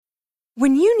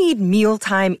When you need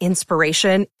mealtime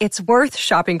inspiration, it's worth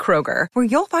shopping Kroger, where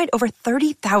you'll find over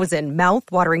 30,000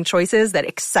 mouth-watering choices that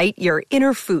excite your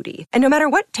inner foodie. And no matter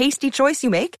what tasty choice you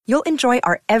make, you'll enjoy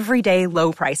our everyday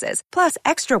low prices, plus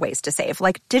extra ways to save,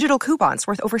 like digital coupons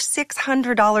worth over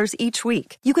 $600 each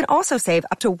week. You can also save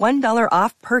up to $1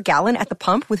 off per gallon at the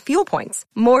pump with fuel points.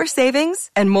 More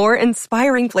savings and more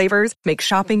inspiring flavors make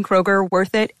shopping Kroger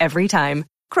worth it every time.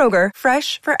 Kroger,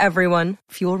 fresh for everyone.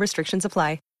 Fuel restrictions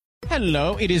apply.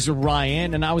 Hello, it is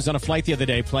Ryan, and I was on a flight the other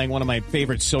day playing one of my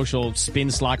favorite social spin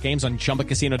slot games on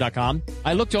ChumbaCasino.com.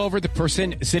 I looked over at the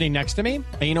person sitting next to me,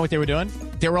 and you know what they were doing?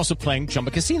 They were also playing Chumba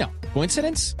Casino.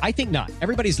 Coincidence? I think not.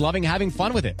 Everybody's loving having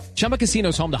fun with it. Chumba Casino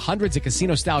is home to hundreds of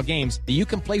casino-style games that you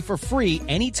can play for free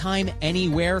anytime,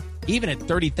 anywhere, even at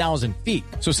 30,000 feet.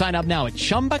 So sign up now at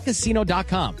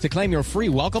ChumbaCasino.com to claim your free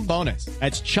welcome bonus.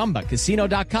 That's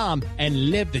ChumbaCasino.com and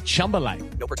live the Chumba life.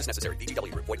 No purchase necessary.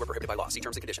 VGW. Void where prohibited by law. See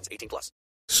terms and conditions. 18+.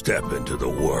 Step into the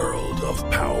world of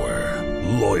power,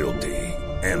 loyalty,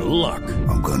 and luck.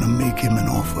 I'm gonna make him an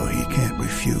offer he can't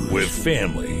refuse. With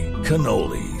family,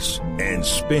 cannolis, and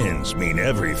spins mean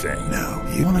everything. Now,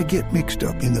 you wanna get mixed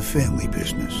up in the family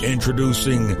business.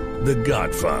 Introducing The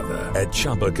Godfather at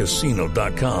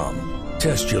ChumbaCasino.com.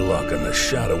 Test your luck in the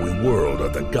shadowy world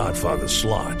of The Godfather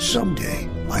slot. Someday,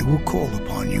 I will call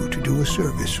upon you to do a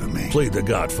service for me. Play The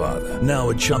Godfather now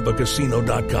at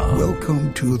ChumbaCasino.com.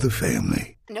 Welcome to the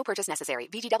family. No purchase necessary.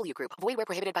 VGW Group. Void where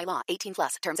prohibited by law.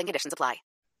 18+. Terms and conditions apply.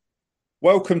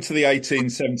 Welcome to the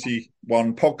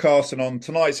 1871 podcast. And on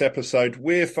tonight's episode,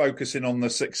 we're focusing on the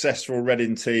successful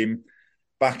Reading team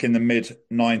back in the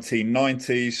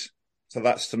mid-1990s. So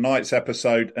that's tonight's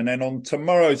episode. And then on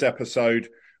tomorrow's episode,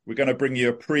 we're going to bring you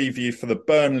a preview for the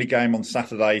Burnley game on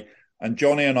Saturday. And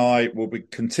Johnny and I will be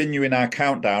continuing our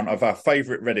countdown of our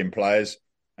favourite Reading players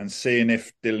and seeing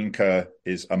if Dylan Kerr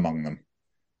is among them.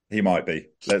 He might be.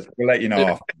 We'll let you know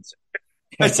afterwards.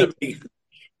 That's a big.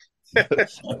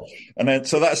 And then,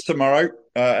 so that's tomorrow.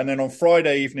 And then on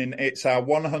Friday evening, it's our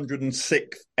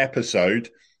 106th episode.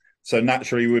 So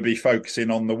naturally, we'll be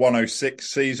focusing on the 106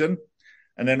 season.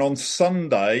 And then on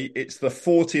Sunday, it's the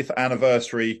 40th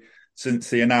anniversary since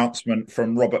the announcement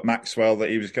from Robert Maxwell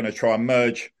that he was going to try and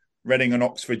merge Reading and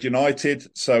Oxford United.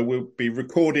 So we'll be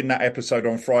recording that episode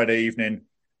on Friday evening.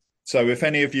 So if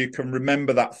any of you can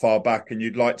remember that far back and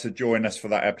you'd like to join us for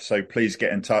that episode, please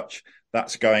get in touch.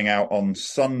 That's going out on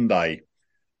Sunday.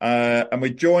 And we're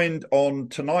joined on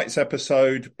tonight's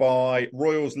episode by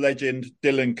Royals legend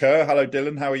Dylan Kerr. Hello,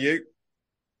 Dylan. How are you?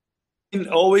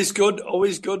 Always good.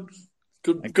 Always good.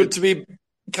 Good to be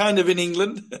kind of in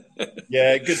England.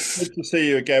 Yeah, good to see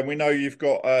you again. We know you've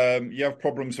got you have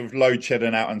problems with load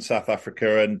shedding out in South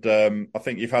Africa, and I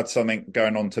think you've had something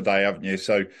going on today, haven't you?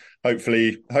 So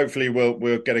hopefully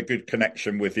we'll get a good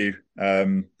connection with you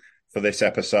for this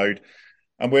episode.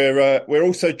 And we're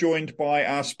also joined by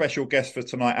our special guest for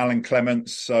tonight, Alan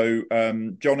Clements. So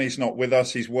Johnny's not with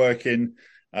us; he's working.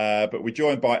 But we're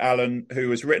joined by Alan, who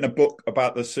has written a book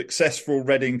about the successful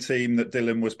Reading team that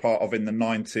Dylan was part of in the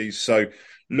 90s. So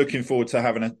looking forward to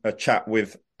having a chat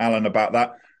with Alan about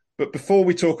that. But before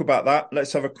we talk about that,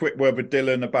 let's have a quick word with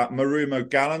Dylan about Marumo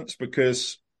Gallants,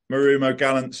 because Marumo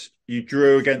Gallants, you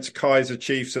drew against Kaiser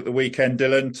Chiefs at the weekend,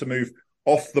 Dylan, to move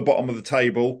off the bottom of the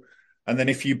table. And then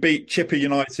if you beat Chipper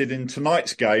United in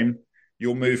tonight's game,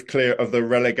 you'll move clear of the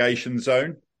relegation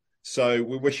zone. So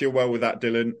we wish you well with that,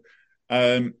 Dylan.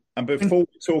 And before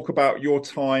we talk about your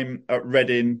time at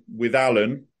Reading with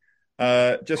Alan,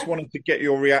 just wanted to get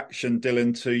your reaction,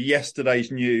 Dylan, to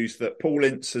yesterday's news that Paul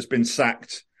Ince has been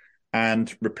sacked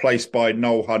and replaced by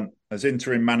Noel Hunt as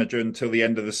interim manager until the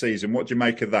end of the season. What do you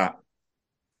make of that?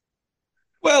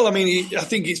 Well, I mean, I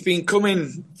think it's been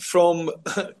coming from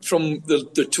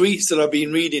the tweets that I've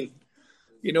been reading.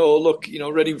 You know, look, you know,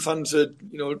 Reading fans are,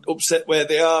 you know, upset where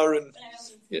they are, and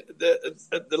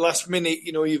at the last minute,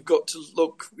 you know, you've got to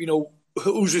look, you know,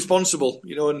 who's responsible,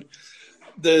 you know, and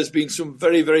there's been some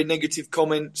very, very negative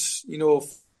comments, you know.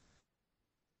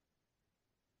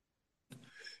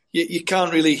 You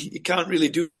can't really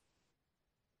do,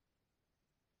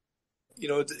 you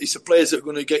know, it's the players that are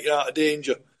going to get you out of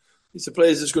danger. It's the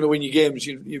players that's going to win you games.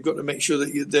 You've got to make sure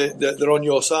that they're on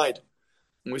your side.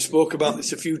 And we spoke about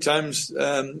this a few times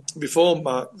before,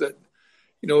 Mark, that,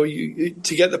 you know,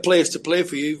 to get the players to play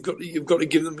for you, you've got to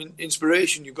give them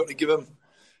inspiration. You've got to give them,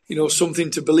 you know,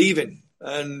 something to believe in.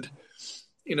 And,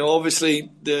 you know, obviously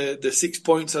the 6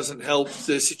 points hasn't helped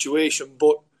the situation,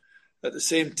 but at the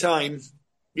same time,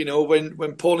 you know,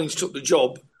 when Paulins took the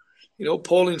job, you know,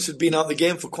 Paulins had been out of the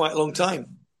game for quite a long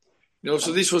time. You know,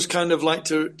 so this was kind of like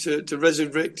to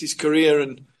resurrect his career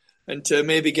and and to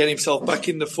maybe get himself back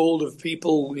in the fold of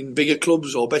people in bigger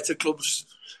clubs or better clubs.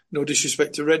 No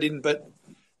disrespect to Reading, but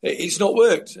it's not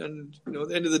worked. And at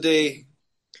the end of the day,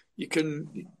 you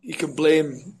can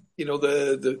blame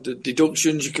the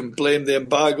deductions, you can blame the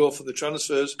embargo for the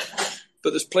transfers, but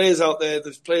there's players out there,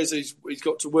 there's players he's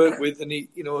got to work with, and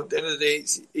at the end of the day,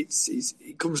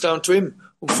 it comes down to him.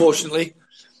 Unfortunately,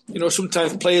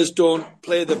 sometimes players don't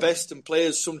play the best, and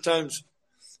players sometimes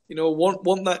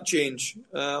want that change.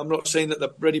 I'm not saying that the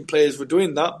Reading players were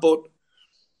doing that, but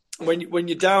when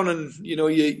you're down and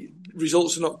your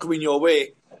results are not coming your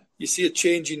way, you see a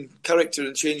change in character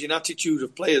and change in attitude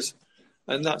of players.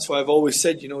 And that's why I've always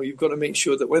said, you've got to make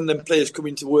sure that when them players come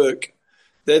into work,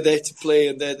 they're there to play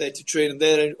and they're there to train, and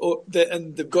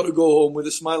they've got to go home with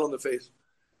a smile on their face.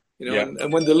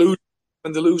 And when they're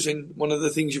losing, one of the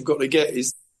things you've got to get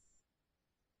is,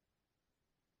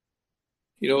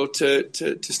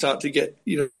 to start to get,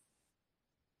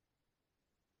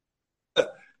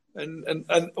 and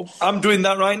I'm doing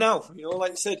that right now.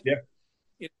 Like I said,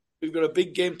 we've got a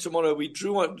big game tomorrow. We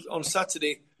drew on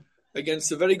Saturday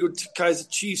against a very good Kaiser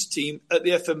Chiefs team at the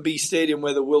FMB Stadium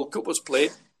where the World Cup was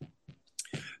played.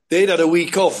 They'd had a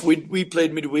week off. We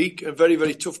played midweek, a very,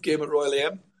 very tough game at Royal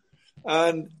AM.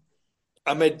 And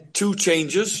I made two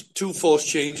forced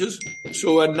changes.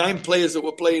 So I had 9 players that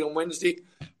were playing on Wednesday,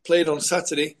 played on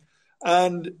Saturday,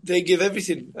 and they give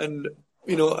everything. And,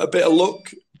 a bit of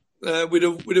luck, we'd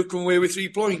have come away with 3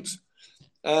 points.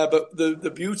 But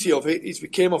the beauty of it is we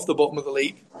came off the bottom of the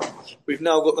league. We've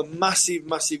now got the massive,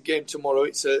 massive game tomorrow.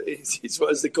 It's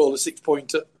what as they call a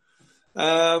 6-pointer.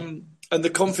 And the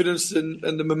confidence and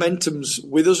the momentum's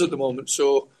with us at the moment.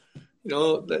 So,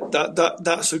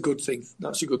 that's a good thing.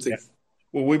 That's a good thing. Yeah.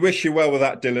 Well, we wish you well with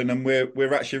that, Dylan. And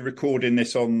we're actually recording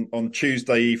this on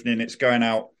Tuesday evening. It's going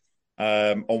out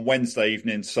on Wednesday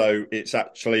evening. So it's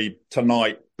actually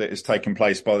tonight that is taking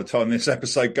place by the time this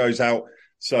episode goes out.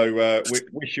 So we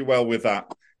wish you well with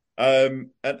that.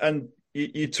 And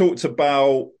you talked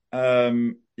about,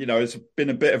 it's been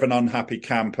a bit of an unhappy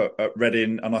camp at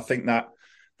Reading. And I think that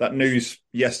news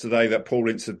yesterday that Paul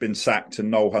Ince had been sacked and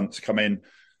Noel Hunt's come in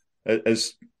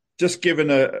has just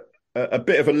given a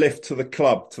bit of a lift to the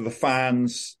club, to the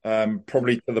fans,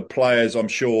 probably to the players, I'm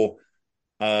sure.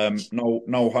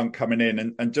 Noel Hunt coming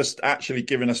in and just actually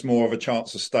giving us more of a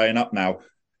chance of staying up now.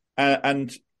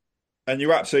 And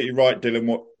you're absolutely right,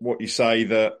 Dylan, what you say,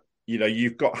 that,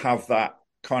 you've got to have that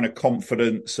kind of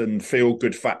confidence and feel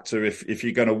good factor if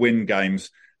you're going to win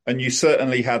games. And you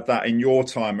certainly had that in your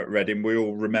time at Reading. We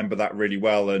all remember that really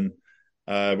well. And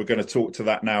we're going to talk to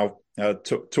that now,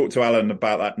 talk to Alan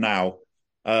about that now.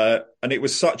 And it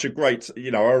was such a great, I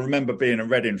remember being a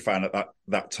Reading fan at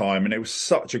that time, and it was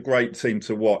such a great team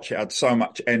to watch. It had so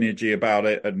much energy about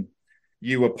it. And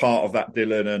you were part of that,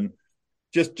 Dylan. And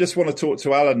just want to talk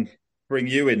to Alan, bring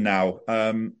you in now.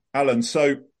 Alan,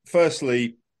 so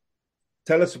firstly,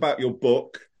 tell us about your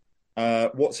book.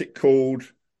 What's it called?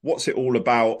 What's it all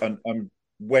about? And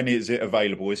when is it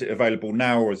available? Is it available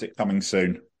now or is it coming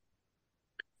soon?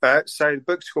 So the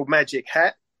book's called Magic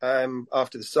Hat,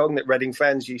 after the song that Reading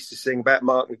fans used to sing about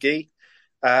Mark McGhee.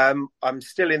 I'm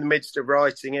still in the midst of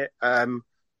writing it.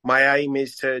 My aim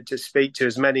is to speak to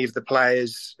as many of the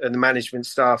players and the management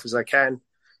staff as I can.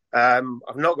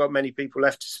 I've not got many people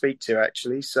left to speak to,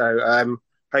 actually. So I'm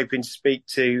hoping to speak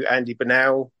to Andy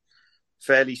Bernal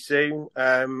fairly soon.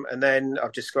 And then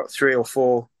I've just got 3 or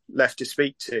 4 left to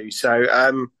speak to. So,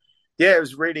 it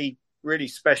was really, really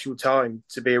special time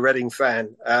to be a Reading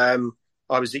fan. I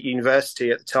was at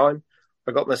university at the time.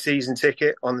 I got my season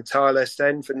ticket on the Tilehurst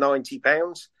end for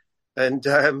 £90. And,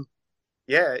 I'm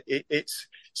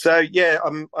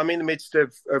in the midst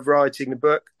of writing the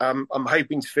book. I'm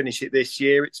hoping to finish it this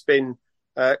year. It's been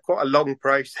quite a long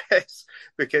process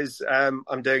because I'm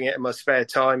doing it in my spare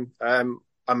time.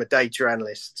 I'm a data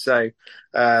analyst. So,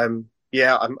 I'm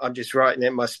just writing it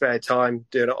in my spare time,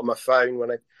 doing it on my phone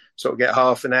when I sort of get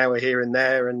half an hour here and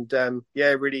there. And,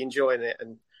 really enjoying it.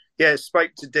 And,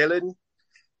 spoke to Dylan,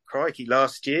 crikey,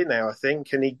 last year now, I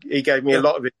think. And he gave me a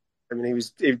lot of it. I mean, he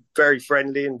was very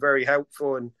friendly and very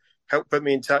helpful and helped put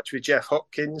me in touch with Jeff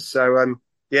Hopkins. So,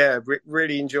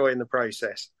 really enjoying the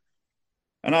process.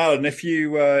 And Alan, if you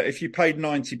paid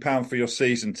 £90 for your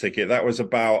season ticket, that was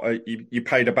about you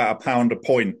paid about £1 a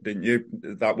point, didn't you?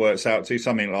 That works out to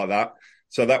something like that.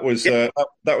 So that was that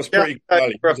was pretty good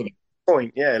value, wasn't it?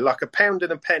 Point, like £1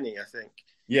 and a penny, I think.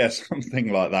 Yes,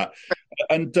 something like that.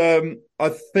 And I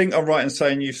think I'm right in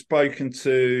saying you've spoken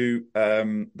to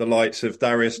the likes of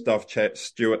Darius Dovchet,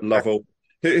 Stuart Lovell.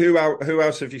 Who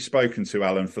else have you spoken to,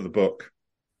 Alan, for the book?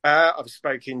 I've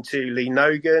spoken to Lee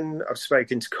Nogan. I've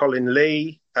spoken to Colin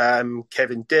Lee.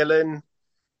 Kevin Dillon,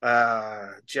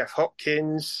 Jeff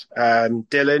Hopkins,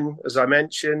 Dylan, as I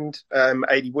mentioned,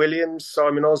 Adi Williams,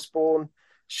 Simon Osborne,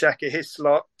 Shaka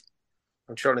Hislop.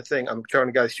 I'm trying to think. I'm trying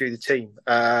to go through the team.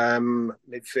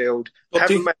 Midfield.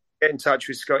 Haven't managed to get in touch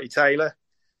with Scotty Taylor.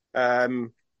 I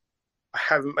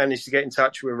haven't managed to get in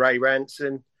touch with Ray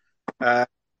Ranson.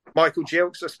 Michael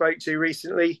Gilks I spoke to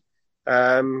recently.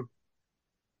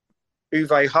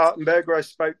 Uwe Hartenberger I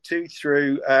spoke to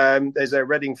through, there's a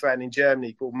Reading fan in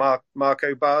Germany called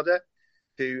Marco Barda,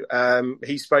 who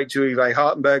he spoke to Uwe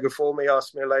Hartenberger for me,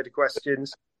 asked me a load of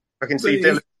questions. I can see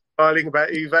Dylan smiling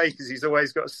about Uwe because he's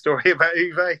always got a story about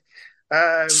Uwe.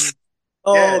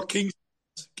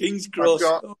 King's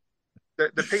Cross.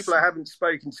 The people I haven't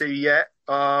spoken to yet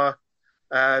are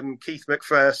Keith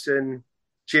McPherson,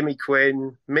 Jimmy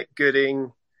Quinn, Mick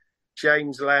Gooding,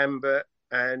 James Lambert,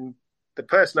 and the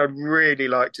person I'd really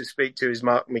like to speak to is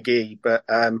Mark McGhee, but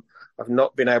I've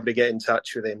not been able to get in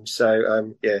touch with him.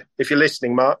 So, if you're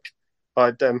listening, Mark,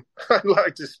 I'd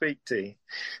like to speak to you.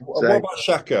 What about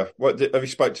Shaka? Have you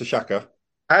spoke to Shaka?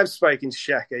 I have spoken to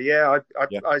Shaka. Yeah,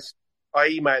 I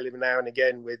email him now and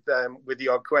again with the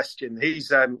odd question. He's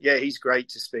great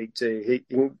to speak to.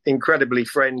 Incredibly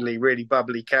friendly, really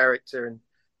bubbly character and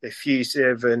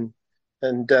effusive and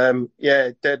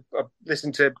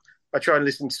I try and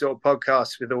listen to sort of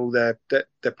podcasts with all the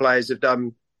players have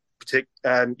done, like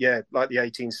the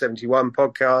 1871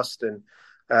 podcast and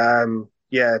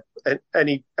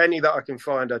any that I can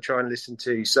find, I try and listen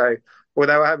to. So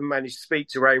although I haven't managed to speak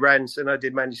to Ray Ranson, I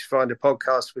did manage to find a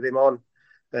podcast with him on,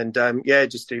 and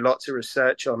just do lots of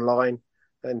research online,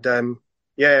 and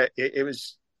it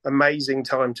was amazing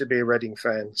time to be a Reading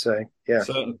fan. So yeah,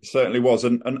 certainly was.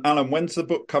 And Alan, when's the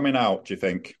book coming out, do you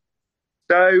think?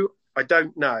 So I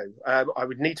don't know. I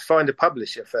would need to find a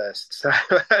publisher first. So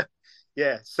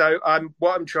So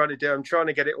what I'm trying to do, I'm trying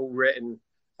to get it all written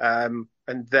and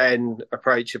then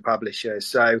approach a publisher.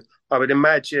 So I would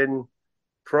imagine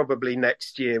probably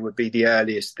next year would be the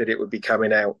earliest that it would be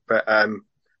coming out. But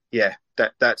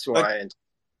that's what I end.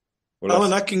 Well,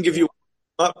 Alan, I can give you.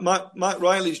 Matt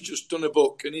Riley's just done a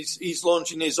book, and he's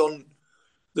launching his on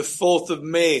the 4th of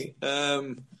May.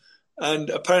 And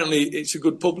apparently it's a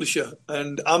good publisher.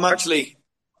 And I've actually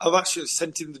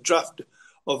sent him the draft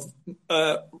of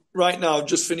right now. I've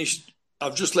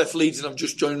just left Leeds and I've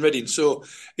just joined Reading. So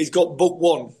he's got book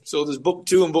 1. So there's book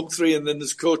 2 and book 3, and then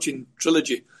there's coaching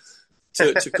trilogy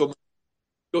to come.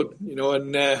 Good,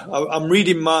 And I'm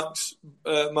reading Mark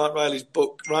Riley's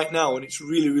book right now, and it's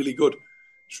really, really good.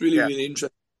 It's really, really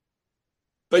interesting.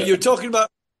 But you're talking about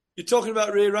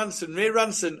Ray Ranson. Ray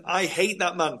Ranson, I hate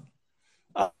that man.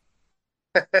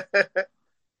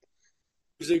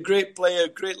 He's a great player,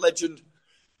 great legend,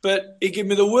 but he gave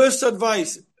me the worst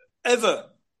advice ever,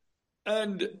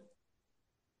 and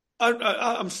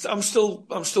I'm still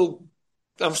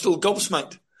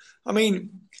gobsmacked. I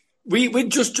mean, we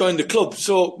just joined the club,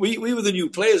 so we were the new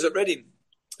players at Reading,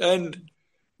 and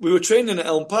we were training at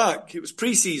Elm Park. It was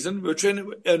pre-season. We were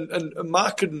training, and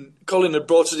Mark and Colin had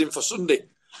brought us in for Sunday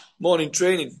morning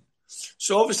training.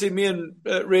 So obviously me and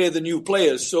Ray are the new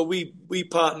players. So we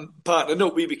partnered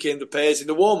up. We became the pairs in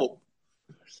the warm-up.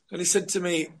 And he said to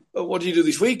me, "What do you do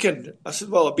this weekend?" I said,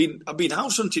 "Well, I've been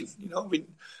house hunting. I've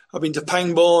been to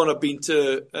Pangbourne. I've been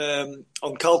to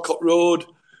on Calcott Road.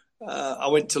 I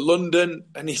went to London."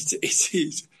 And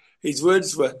his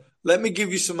words were, "Let me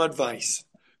give you some advice.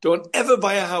 Don't ever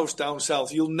buy a house down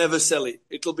south. You'll never sell it.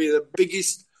 It'll be the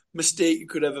biggest mistake you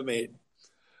could ever make."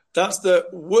 That's the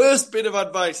worst bit of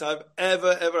advice I've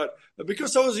ever had. But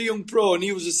because I was a young pro and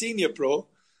he was a senior pro,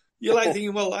 you're like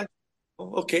thinking, well,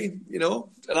 okay, and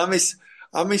I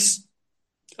missed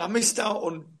out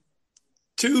on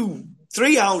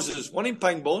 3 houses, one in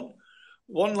Pangbourne,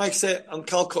 one, like I said, on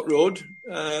Calcott Road,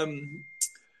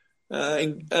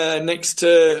 next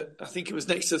to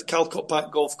the Calcott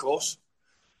Park Golf Course,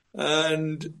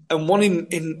 and one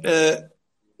in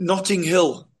Notting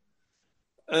Hill.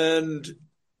 And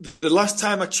the last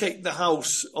time I checked the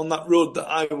house on that road that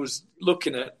I was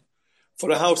looking at,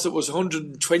 for a house that was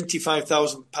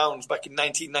 £125,000 back in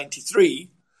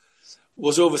 1993,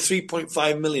 was over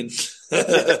 3.5 million.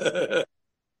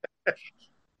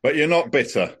 But you're not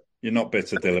bitter. You're not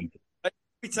bitter, Dylan.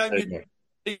 Every time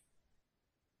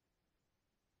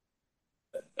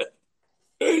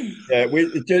Yeah,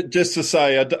 just to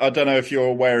say, I don't know if you're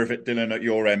aware of it, Dylan, at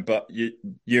your end, but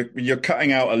you're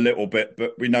cutting out a little bit.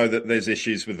 But we know that there's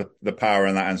issues with the power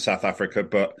and that in South Africa.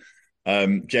 But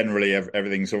generally,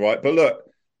 everything's all right. But look,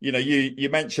 you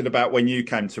mentioned about when you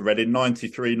came to Reading,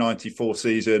 93, 94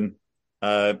 season.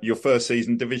 Your first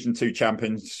season, Division 2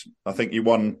 champions. I think you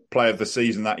won Player of the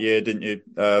Season that year, didn't you?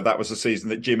 That was the season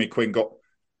that Jimmy Quinn got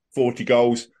 40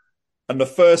 goals. And the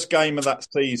first game of that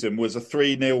season was a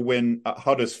 3-0 win at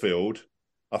Huddersfield.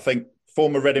 I think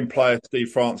former Reading player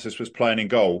Steve Francis was playing in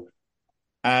goal.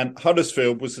 And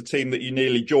Huddersfield was the team that you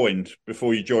nearly joined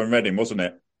before you joined Reading, wasn't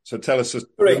it? So tell us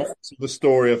the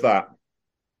story of that.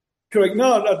 Correct.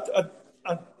 No,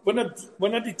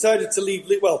 when I decided to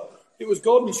leave, well, it was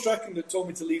Gordon Strachan that told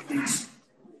me to leave Leeds.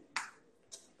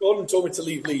 Gordon told me to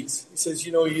leave Leeds. He says,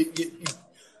 you're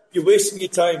wasting your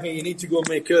time here. You need to go and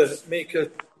make a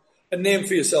name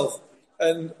for yourself.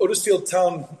 And Huddersfield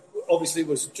Town obviously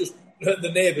was just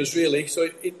the neighbours, really. So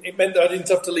it meant that I didn't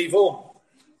have to leave home.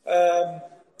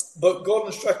 But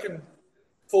Gordon Strachan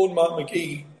phoned Mark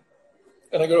McGhee,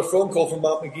 and I got a phone call from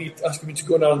Mark McGhee asking me to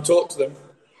go down and talk to them.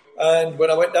 And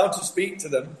when I went down to speak to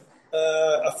them,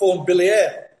 I phoned Billy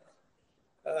Eyre,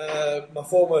 my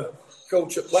former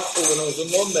coach at Blackpool when I was on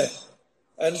loan there.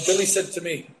 And Billy said to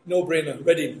me, no brainer,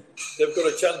 Reading, they've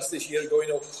got a chance this year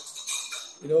going up.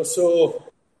 So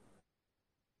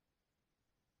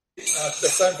I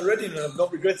signed for Reading and I've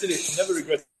not regretted it, never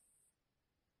regretted it.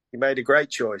 You made a great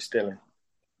choice, Dylan.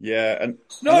 Yeah. It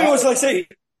was like I say.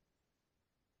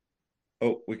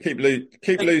 Oh, we keep losing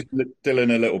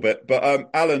Dylan a little bit. But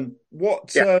Alan,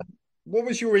 what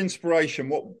was your inspiration?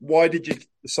 Why did you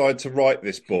decide to write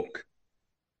this book?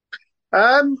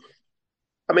 The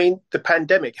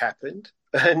pandemic happened,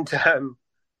 and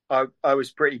I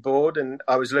was pretty bored, and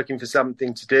I was looking for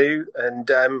something to do, and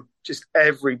just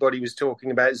everybody was talking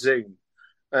about Zoom,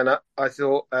 and I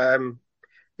thought, I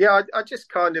just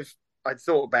I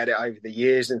thought about it over the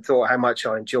years and thought how much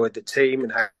I enjoyed the team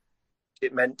and how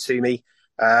it meant to me.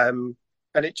 And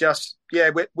it just,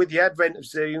 with the advent of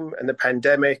Zoom and the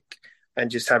pandemic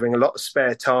and just having a lot of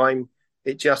spare time,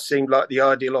 it just seemed like the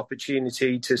ideal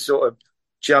opportunity to sort of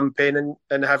jump in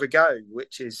and have a go,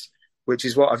 which is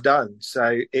what I've done.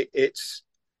 So it's,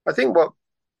 I think what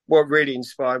really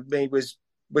inspired me was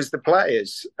the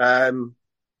players.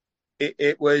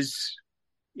 It was,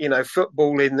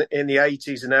 football in the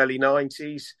 80s and early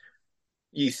 90s.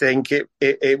 You think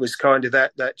it was kind of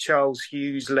that Charles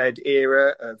Hughes-led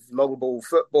era of long ball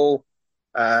football.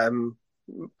 A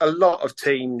lot of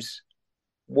teams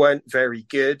weren't very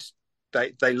good.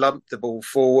 They lumped the ball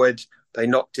forward, they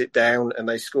knocked it down, and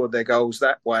they scored their goals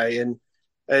that way. And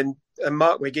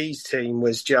Mark McGhee's team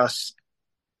was just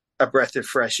a breath of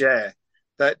fresh air.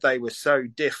 That they were so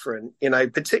different,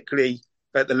 particularly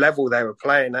at the level they were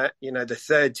playing at. The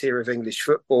third tier of English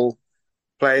football,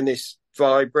 playing this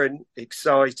vibrant,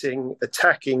 exciting,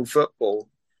 attacking football,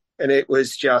 and it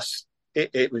was just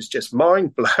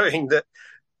mind blowing that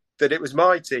it was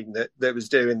my team that was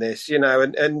doing this,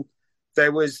 and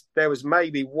there was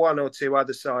maybe one or two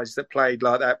other sides that played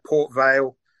like that. Port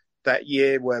Vale that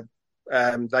year where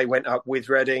they went up with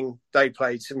Reading, they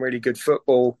played some really good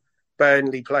football.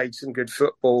 Burnley played some good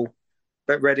football,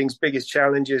 but Reading's biggest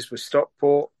challenges were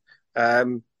Stockport.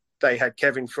 They had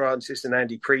Kevin Francis and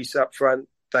Andy Priest up front.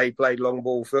 They played long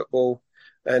ball football,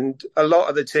 and a lot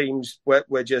of the teams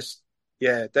were just,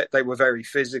 they were very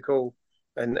physical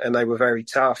and they were very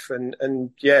tough, and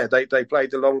they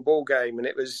played the long ball game, and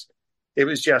it was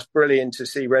just brilliant to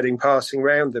see Reading passing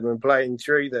around them and playing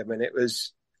through them, and it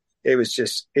was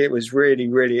really,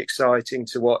 really exciting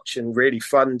to watch and really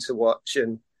fun to watch,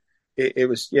 and it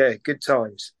was good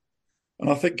times. And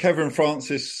I think Kevin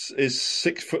Francis is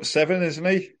 6'7", isn't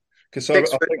he? Because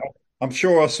I'm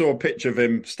sure I saw a picture of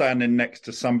him standing next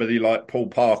to somebody like Paul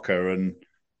Parker, and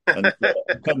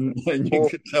you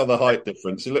could tell the height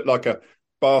difference. He looked like a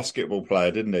basketball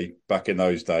player, didn't he, back in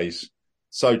those days?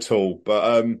 So tall. But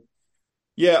I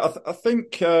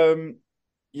think it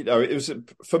was,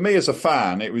 for me as a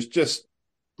fan, it was just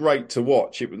great to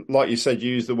watch. It was, like you said,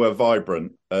 you used the word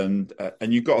vibrant, and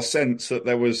you got a sense that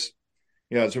there was,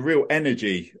 there's a real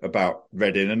energy about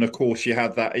Reading, and of course you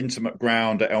had that intimate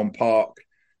ground at Elm Park.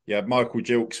 You had Michael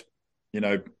Gilks,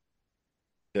 a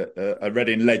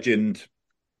Reading legend.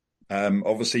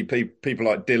 Obviously, people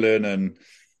like Dylan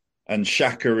and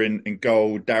Shaka in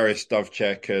goal, Darius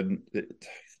Dovcek and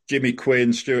Jimmy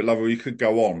Quinn, Stuart Lovell. You could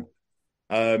go on.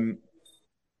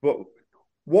 But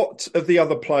what have the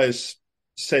other players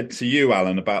said to you,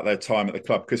 Alan, about their time at the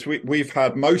club? Because we've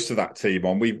had most of that team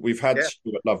on. We've had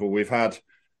Stuart Lovell, we've had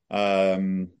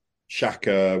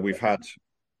Shaka, we've had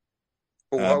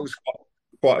Paul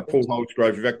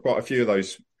Holdsgrove. We've had quite a few of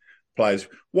those players.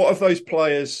 What have those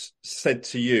players said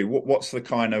to you? What's the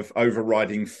kind of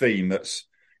overriding theme that's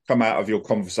come out of your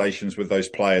conversations with those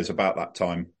players about that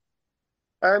time?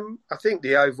 I think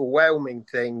the overwhelming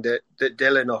thing that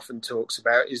Dylan often talks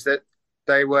about is that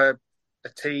they were a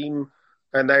team,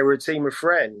 and they were a team of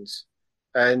friends,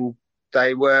 and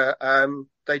they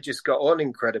just got on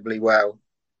incredibly well,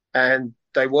 and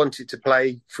they wanted to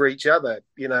play for each other,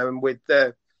 and with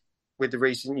the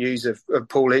recent news of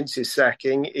Paul Ince's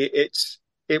sacking,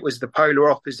 it was the polar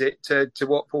opposite to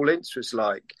what Paul Ince was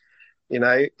like.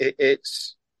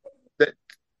 It's that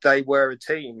they were a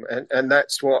team, and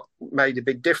that's what made a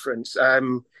big difference.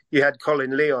 You had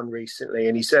Colin Leon recently,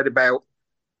 and he said about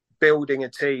building a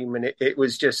team, and it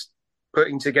was just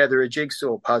putting together a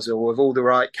jigsaw puzzle of all the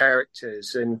right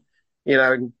characters, and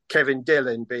and Kevin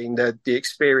Dillon being the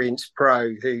experienced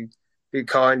pro who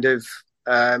kind of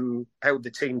held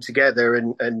the team together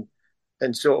and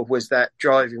sort of was that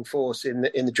driving force in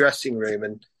the dressing room,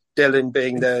 and Dillon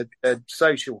being the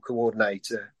social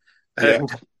coordinator, and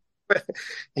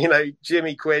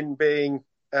Jimmy Quinn being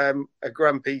a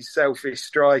grumpy, selfish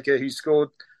striker who scored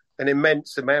an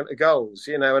immense amount of goals,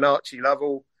 and Archie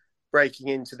Lovell breaking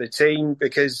into the team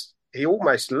because he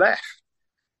almost left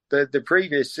the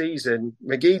previous season.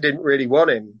 McGhee didn't really want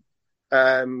him.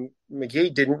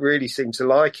 McGhee didn't really seem to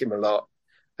like him a lot.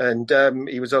 And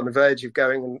he was on the verge of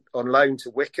going on loan to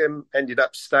Wycombe, ended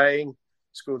up staying,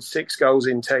 scored 6 goals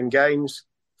in 10 games,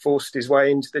 forced his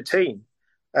way into the team.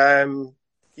 They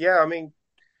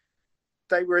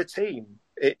were a team.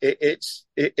 It's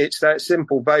that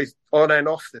simple, both on and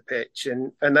off the pitch.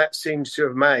 And that seems to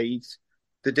have made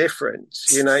the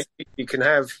difference. You can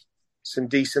have some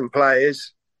decent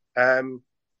players and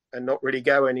not really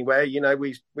go anywhere.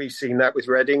 We've seen that with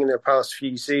Reading in the past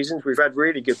few seasons. We've had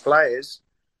really good players,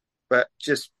 but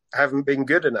just haven't been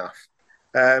good enough.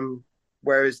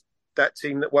 Whereas that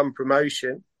team that won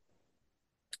promotion,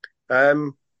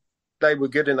 they were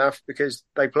good enough because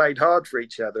they played hard for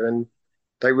each other and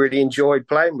they really enjoyed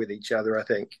playing with each other, I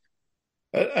think.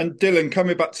 And Dylan,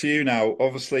 coming back to you now,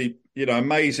 obviously,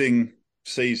 amazing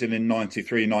season in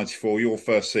 93, 94, your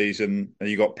first season, and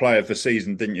you got player of the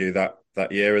season, didn't you,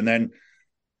 that year? And then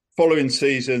following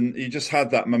season, you just had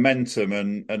that momentum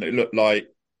and it looked like,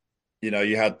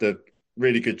 you had the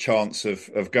really good chance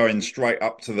of going straight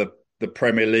up to the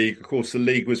Premier League. Of course, the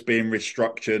league was being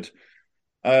restructured.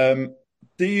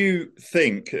 Do you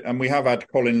think, and we have had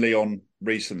Colin Lee on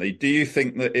recently, do you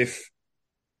think that if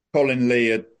Colin Lee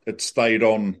had stayed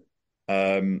on,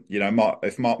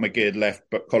 if Mark McGhee had left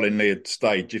but Colin Lee had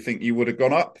stayed, do you think you would have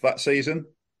gone up that season?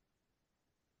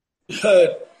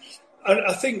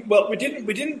 I think, well, we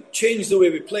didn't change the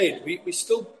way we played. We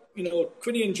still,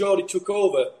 Quinny and Geordie took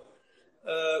over,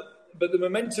 but the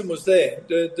momentum was there.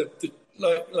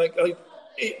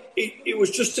 It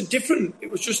was just a different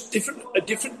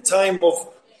time of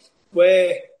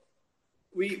where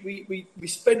we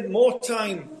spent more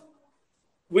time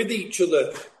with each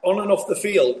other on and off the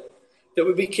field, that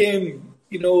we became,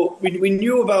 we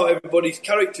knew about everybody's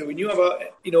character. We knew about,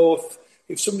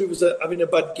 if somebody was having a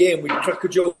bad game, we'd crack a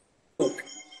joke. Oh,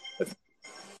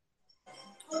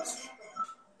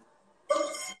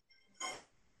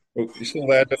 you still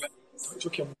there, Dylan?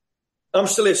 I'm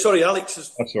still here. Sorry, Alex is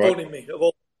phoning right. me.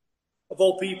 Of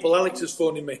all people, Alex is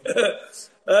phoning me.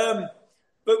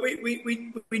 But we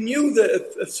knew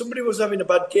that if somebody was having a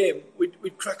bad game,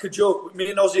 we'd crack a joke. Me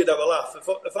and Ozzy would have a laugh.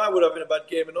 If I were having a bad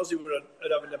game and Ozzy were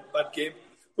having a bad game,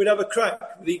 we'd have a crack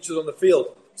with each other on the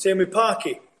field. Same with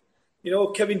Parky.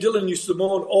 Kevin Dillon used to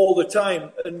moan all the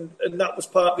time, and that was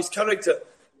part of his character.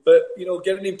 But,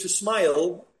 getting him to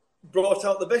smile brought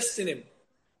out the best in him.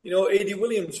 A.D.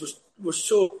 Williams was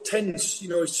so tense,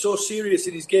 he's so serious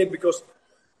in his game because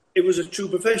it was a true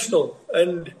professional.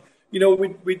 And,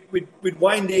 we'd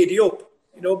wind A.D. up,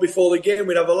 before the game.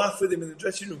 We'd have a laugh with him in the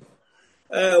dressing room.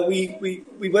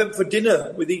 We went for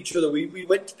dinner with each other. We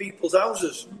went to people's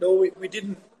houses. We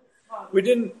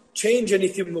didn't change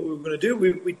anything what we were going to do.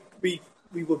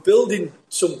 We were building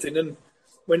something. And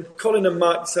when Colin and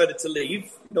Mark decided to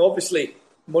leave, obviously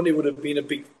money would have been a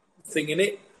big thing in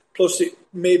it. Plus,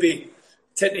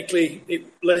 technically,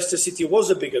 Leicester City was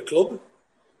a bigger club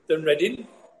than Reading.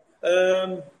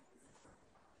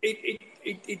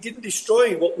 It didn't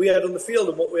destroy what we had on the field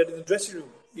and what we had in the dressing room.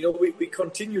 We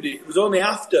continued it. It was only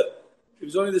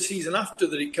the season after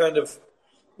that it kind of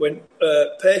went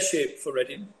pear-shaped for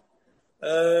Reading.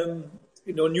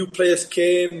 New players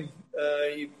came,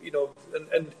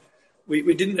 and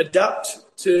we didn't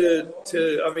adapt to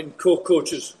having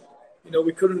co-coaches.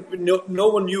 We couldn't. No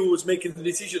one knew who was making the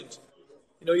decisions.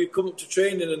 You'd come up to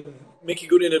training and Mickey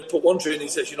Gooding had put one training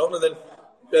session on, and then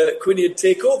Quinny would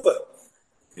take over.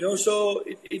 So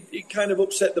it kind of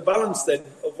upset the balance then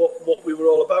of what we were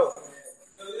all about.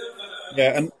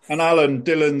 Yeah, and Alan,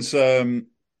 Dylan's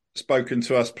spoken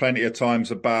to us plenty of times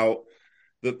about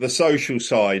the social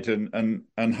side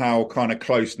and how kind of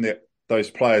close knit those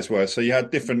players were. So you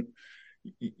had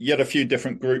a few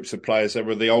different groups of players. There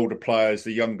were the older players,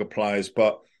 the younger players,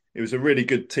 but it was a really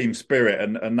good team spirit,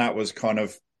 and that was kind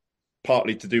of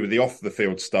partly to do with the off the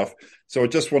field stuff. So I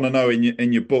just want to know,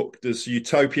 in your book, does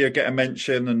Utopia get a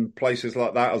mention and places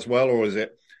like that as well, or is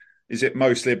it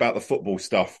mostly about the football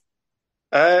stuff?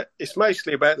 It's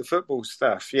mostly about the football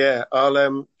stuff. Yeah,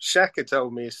 Shaka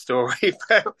told me a story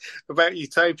about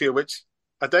Utopia, which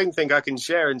I don't think I can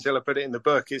share until I put it in the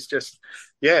book. It's just,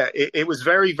 yeah, it was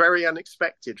very, very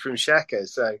unexpected from Shaka.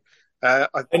 So I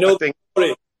think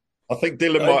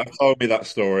Dylan might have told me that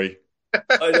story.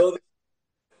 I know.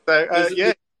 So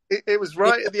yeah, it was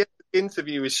right at the end of the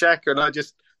interview with Shaka, and I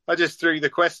just threw the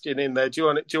question in there. Do you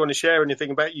want to share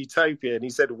anything about Utopia? And he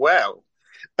said, "Well,"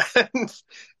 and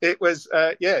it was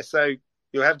yeah. So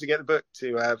you'll have to get the book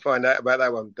to find out about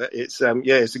that one. But it's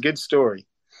it's a good story.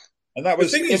 And that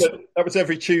was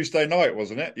every Tuesday night,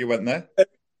 wasn't it? You went there.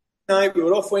 Night we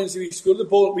were off Wednesday. We used to go to the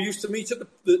boat. We used to meet at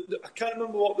the I can't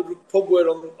remember what the pub were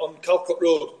on Calcott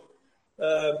Road.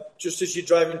 Just as you're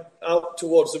driving out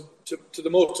towards to the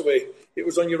motorway, it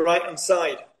was on your right hand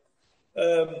side.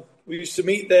 We used to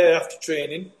meet there after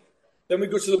training. Then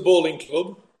we'd go to the bowling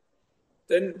club.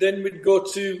 Then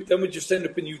we'd just end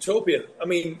up in Utopia. I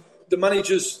mean, the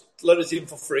managers let us in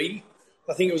for free.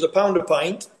 I think it was £1 a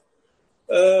pint.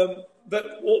 But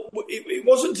it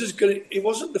wasn't as good. It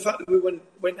wasn't the fact that we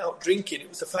went out drinking. It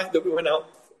was the fact that we went out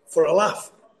for a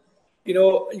laugh. You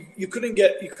know, you couldn't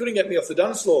get me off the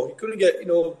dance floor. You couldn't get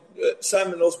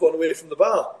Simon Osborne away from the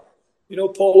bar. You know,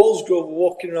 Paul Walsgrove were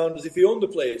walking around as if he owned the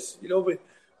place. You know,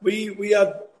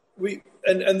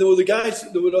 and there were the guys.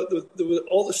 There were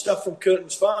all the staff from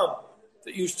Curtin's Farm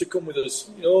that used to come with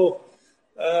us. You know,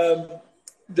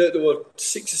 there were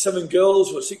 6 or 7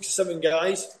 girls or 6 or 7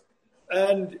 guys,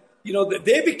 and you know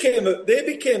they became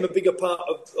a bigger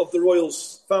part of the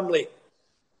Royals family.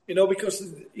 You know, because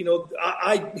you know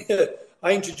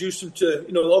I introduced them to,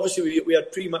 you know, obviously we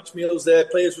had pre-match meals there.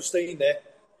 Players were staying there,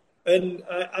 and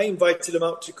I invited them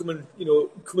out to come and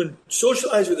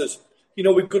socialise with us. You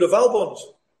know, we could have Valbons.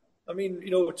 I mean,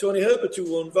 you know, Tony Herbert,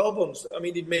 who owned Valbons. I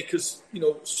mean, he'd make us, you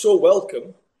know, so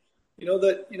welcome. You know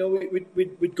that, you know,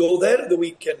 we'd go there at the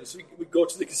weekends. We'd go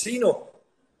to the casino.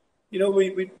 You know,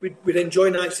 we'd enjoy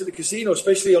nights at the casino,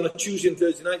 especially on a Tuesday and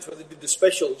Thursday nights when they did the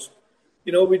specials.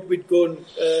 You know, we'd go and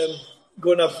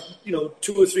have, you know,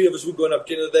 2 or 3 of us would go and have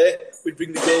dinner there. We'd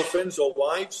bring the girlfriends or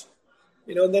wives.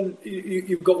 You know, and then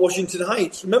you've got Washington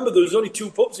Heights. Remember, there was only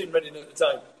 2 pubs in Reading at the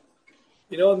time.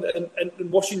 You know,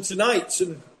 and Washington Heights.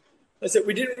 And I said,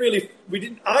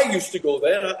 I used to go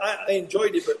there. I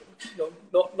enjoyed it, but, you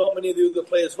know, not many of the other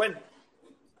players went.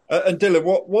 And Dylan,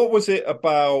 what was it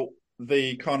about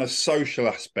the kind of social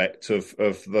aspect of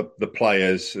the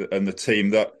players and the team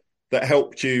that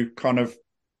helped you kind of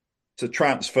to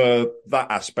transfer that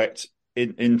aspect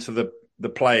into the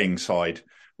playing side?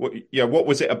 What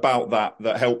was it about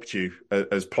that helped you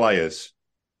as players?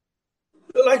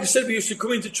 Like I said, we used to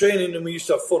come into training and we used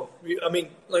to have fun. I mean,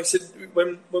 like I said,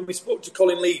 when we spoke to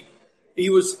Colin Lee, he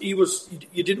was.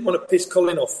 You didn't want to piss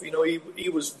Colin off. You know, he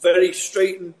was very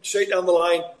straight down the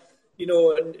line. You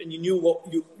know, and you knew what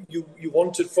you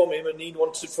wanted from him and he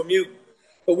wanted from you.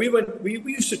 But we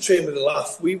used to train with a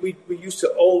laugh. We used to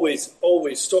always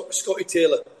Scotty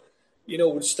Taylor, you know,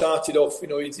 would start it off. You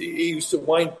know, he used to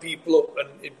wind people up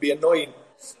and it'd be annoying.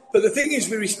 But the thing is,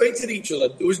 we respected each other.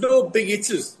 There was no big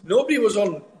hitters. Nobody was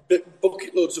on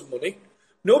bucket loads of money.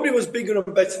 Nobody was bigger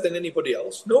and better than anybody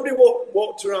else. Nobody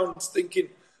walked around thinking,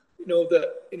 you know, that,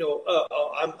 you know,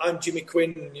 I'm Jimmy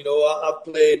Quinn. You know, I've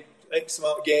played X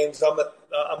amount of games. I'm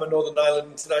a Northern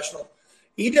Ireland international.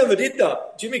 He never did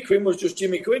that. Jimmy Quinn was just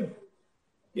Jimmy Quinn,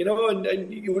 you know.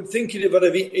 And you would think he'd have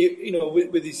had, you know,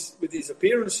 with his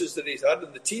appearances that he's had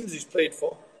and the teams he's played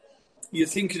for, you'd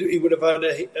think he would have had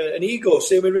an ego.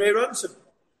 Same with Ray Ransom,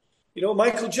 you know.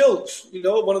 Michael Gilks, you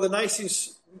know, one of the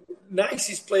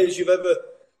nicest players you've ever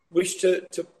wished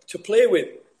to play with.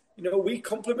 You know, we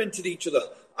complemented each other.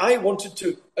 I wanted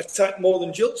to attack more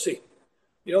than Giltsy.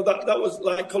 You know, that was,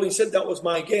 like Colin said, that was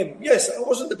my game. Yes, I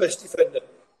wasn't the best defender,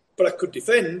 but I could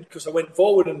defend because I went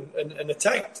forward and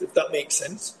attacked, if that makes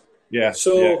sense. Yeah.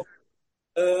 So,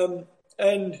 yeah.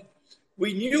 And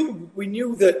we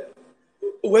knew that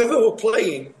whoever were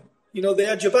playing, you know, they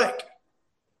had your back.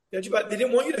 They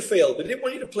didn't want you to fail. They didn't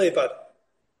want you to play bad.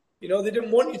 You know, they didn't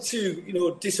want you to, you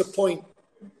know, disappoint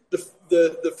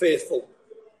the faithful.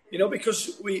 You know,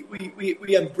 because we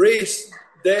embraced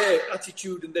their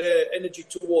attitude and their energy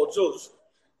towards us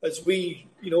as we,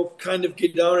 you know, kind of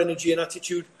give our energy and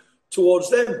attitude towards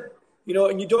them. You know,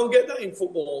 and you don't get that in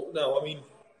football now. I mean,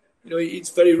 you know, it's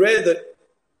very rare that,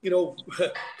 you know,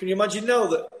 can you imagine now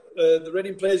that the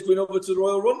Reading players going over to the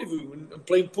Royal Rendezvous and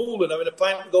playing pool and having a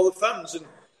pint with all the fans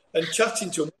and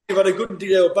chatting to them? You've had a good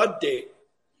day or a bad day.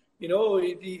 You know,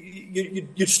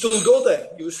 you'd still go there.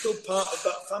 You were still part of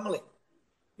that family.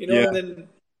 You know, and then, you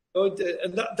know,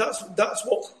 and that's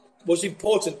what was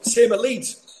important. Same at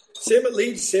Leeds, same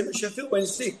at Sheffield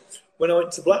Wednesday. When I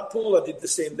went to Blackpool, I did the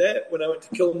same there. When I went to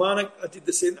Kilmarnock, I did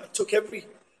the same. I took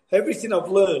everything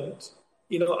I've learned.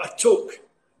 You know, I took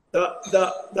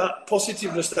that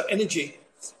positiveness, that energy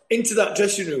into that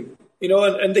dressing room. You know,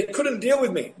 and they couldn't deal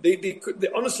with me. They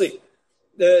honestly.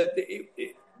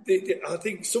 I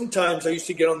think sometimes I used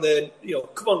to get on there and, you know,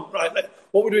 come on, right,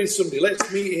 what we're doing Sunday,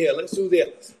 let's meet here, let's do there.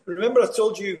 Remember I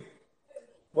told you,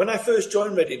 when I first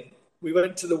joined Reading, we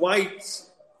went to the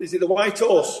White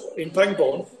Horse in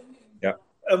Pangbourne? Yeah.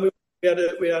 And we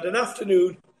had an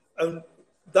afternoon, and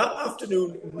that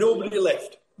afternoon, nobody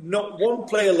left. Not one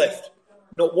player left.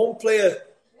 Not one player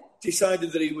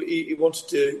decided that he wanted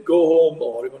to go home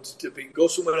or he wanted to go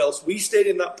somewhere else. We stayed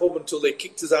in that pub until they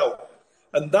kicked us out.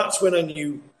 And that's when I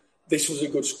knew this was a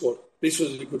good squad. This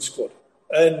was a good squad.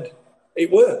 And it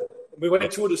were. We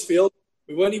went to Huddersfield.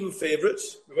 We weren't even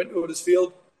favourites. We went to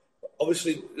Huddersfield.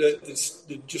 Obviously, they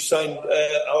just signed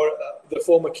the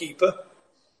former keeper.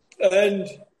 And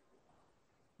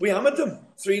we hammered them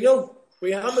 3-0.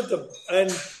 We hammered them. And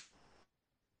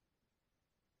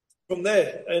from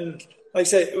there, and like I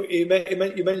said, you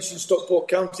mentioned Stockport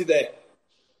County there.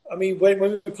 I mean, when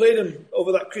we played them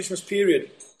over that Christmas period,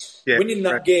 winning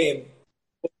that game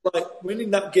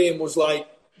was like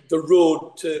the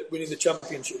road to winning the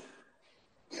championship.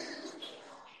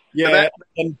 Yeah,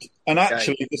 and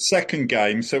actually the second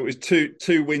game, so it was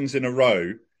two wins in a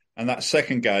row, and that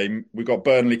second game, we got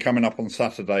Burnley coming up on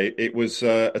Saturday. It was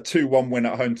a 2-1 win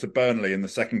at home to Burnley in the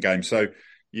second game. So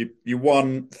you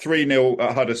won 3-0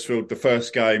 at Huddersfield the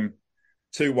first game,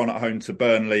 2-1 at home to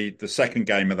Burnley the second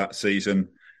game of that season,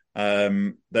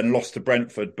 then lost to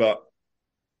Brentford, but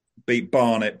beat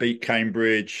Barnet, beat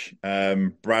Cambridge,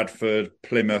 Bradford,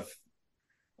 Plymouth.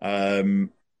 And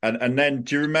then,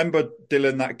 do you remember,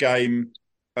 Dylan, that game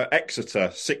at Exeter,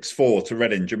 6-4 to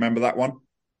Reading? Do you remember that one?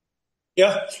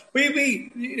 Yeah.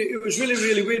 It was really,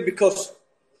 really weird because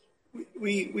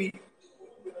we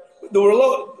there were a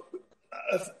lot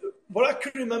of, what I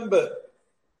can remember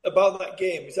about that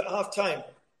game is at half-time,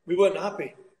 we weren't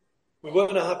happy. We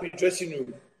weren't a happy dressing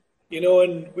room. You know,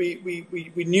 and we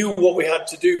knew what we had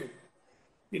to do,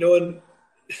 you know, and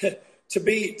to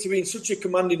be in such a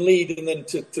commanding lead and then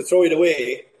to throw it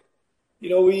away, you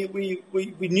know, we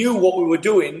knew what we were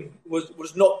doing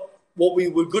was not what we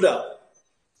were good at,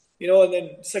 you know. And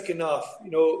then second half,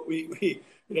 you know, we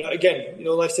you know, again, you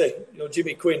know, like I say, you know,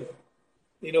 Jimmy Quinn,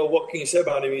 you know, what can you say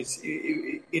about him?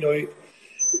 You know,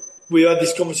 we had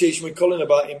this conversation with Colin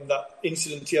about him, that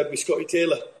incident he had with Scotty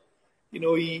Taylor. You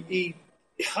know,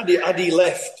 had he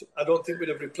left, I don't think we'd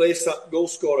have replaced that goal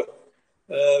scorer.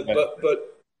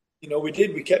 But you know, we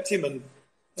did. We kept him, and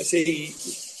I say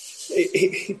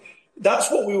that's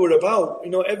what we were about.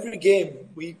 You know, every game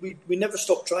we never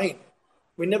stopped trying.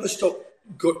 We never stopped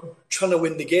trying to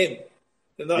win the game,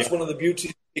 and that's one of the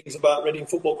beauty things about Reading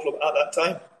Football Club at that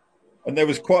time. And there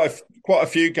was quite a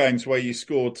few games where you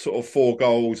scored sort of 4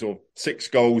 goals or 6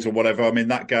 goals or whatever. I mean,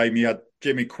 that game you had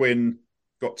Jimmy Quinn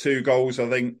got 2 goals, I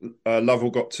think. Lovell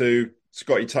got 2.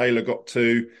 Scotty Taylor got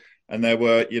 2. And there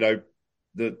were, you know,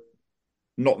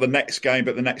 not the next game,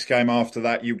 but the next game after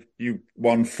that, you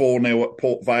won 4-0 at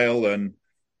Port Vale. And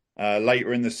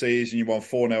later in the season, you won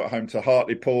 4-0 at home to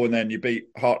Hartlepool. And then you beat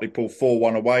Hartlepool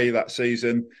 4-1 away that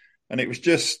season. And it was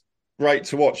just great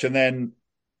to watch. And then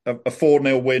a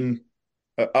 4-0 win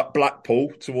at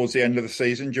Blackpool towards the end of the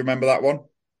season. Do you remember that one?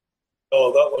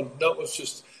 Oh, that was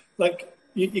just like,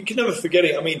 you can never forget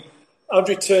it. I mean, I'd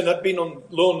returned, I'd been on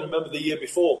loan, remember, the year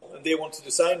before, and they wanted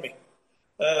to sign me.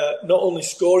 Not only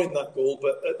scoring that goal,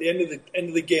 but at the end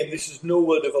of the game, this is no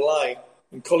word of a lie,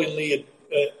 and Colin Lee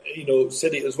had,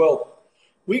 said it as well.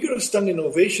 We got a standing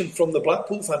ovation from the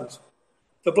Blackpool fans.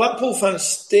 The Blackpool fans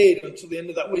stayed until the end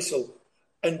of that whistle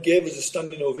and gave us a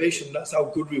standing ovation. That's how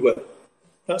good we were.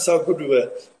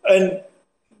 And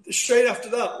straight after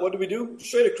that, what did we do?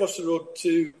 Straight across the road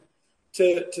to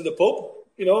the pub.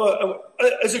 You know,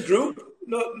 as a group,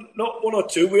 not one or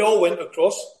two. We all went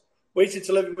across, waited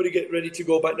till everybody get ready to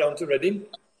go back down to Reading.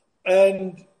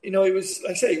 And, you know, it was,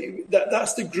 like I say,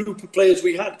 that's the group of players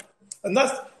we had. And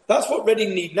that's what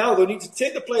Reading need now. They need to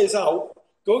take the players out,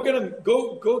 go get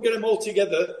them all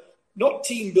together, not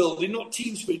team building, not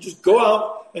team spirit. Just go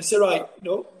out and say, right,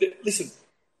 listen,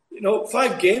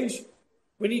 5 games,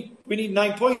 We need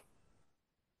 9 points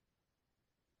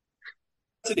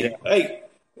today. Yeah. Hey,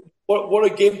 what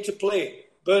a game to play.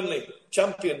 Burnley,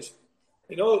 champions.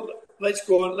 You know, let's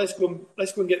go and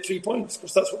get 3 points,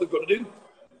 because that's what they've got to do.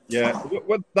 Yeah.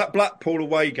 That Blackpool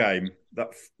away game,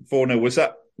 that 4-0, was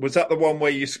that the one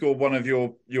where you scored one of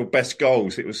your best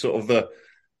goals? It was sort of the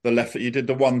left. You did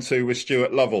the 1-2 with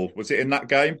Stuart Lovell. Was it in that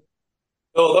game?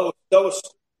 No, that was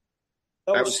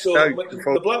still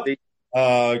the Black.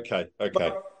 Okay.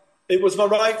 It was my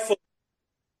right foot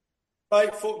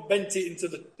bent it into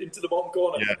the bottom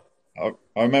corner. Yeah,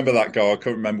 I remember that goal. I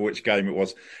couldn't remember which game it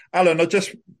was. Alan, I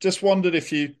just wondered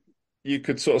if you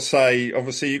could sort of say,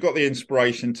 obviously you got the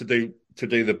inspiration to do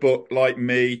the book. Like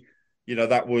me, you know,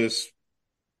 that was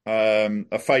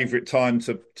a favourite time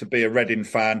to be a Reading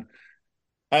fan,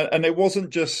 and it wasn't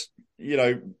just, you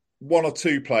know, one or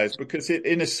two players, because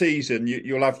in a season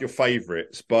you'll have your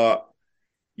favourites, but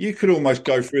you could almost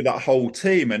go through that whole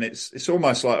team, and it's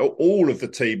almost like all of the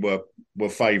team were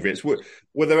favourites.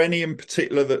 Were there any in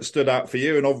particular that stood out for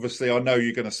you? And obviously, I know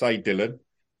you're going to say Dylan,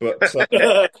 but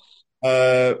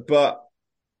but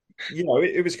you know,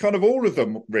 it was kind of all of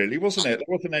them, really, wasn't it? There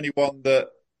wasn't anyone that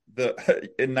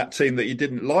in that team that you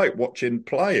didn't like watching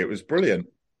play. It was brilliant.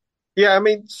 Yeah, I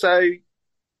mean, so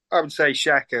I would say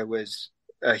Xhaka was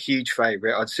a huge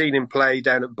favourite. I'd seen him play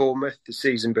down at Bournemouth the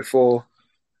season before,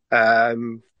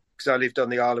 because I lived on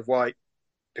the Isle of Wight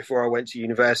before I went to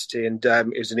university, and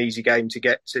it was an easy game to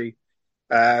get to.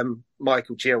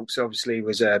 Michael Chilks obviously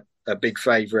was a big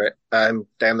favourite down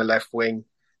the left wing.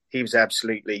 He was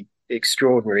absolutely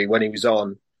extraordinary when he was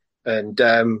on. And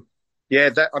I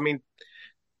mean,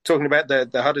 talking about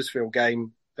the Huddersfield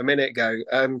game a minute ago,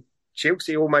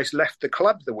 Chilks almost left the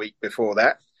club the week before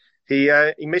that.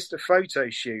 He missed a photo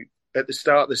shoot at the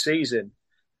start of the season,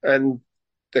 and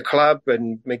the club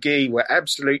and McGhee were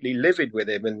absolutely livid with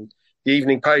him, and the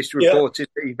Evening Post reported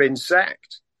that he'd been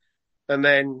sacked. And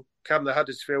then come the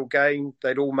Huddersfield game,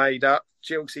 they'd all made up.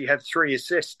 Chilksy had 3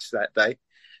 assists that day.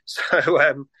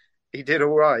 So he did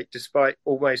all right, despite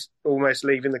almost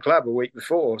leaving the club a week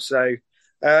before. So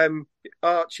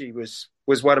Archie was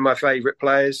one of my favourite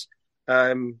players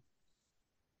at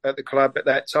the club at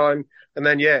that time. And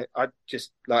then, I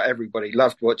just, like everybody,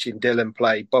 loved watching Dylan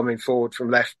play, bombing forward from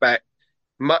left back,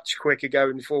 much quicker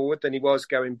going forward than he was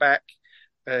going back.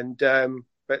 And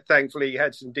but thankfully he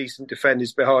had some decent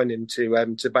defenders behind him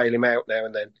to bail him out now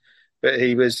and then. But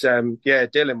he was,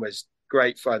 Dylan was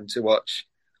great fun to watch.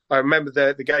 I remember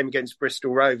the game against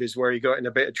Bristol Rovers where he got in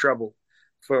a bit of trouble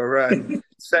for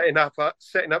setting up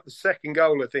the second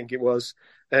goal, I think it was,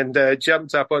 and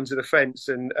jumped up onto the fence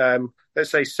and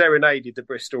let's say serenaded the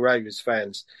Bristol Rovers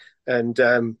fans. And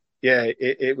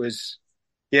it was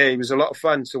a lot of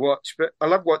fun to watch. But I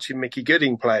love watching Mickey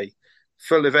Gooding play,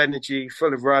 full of energy,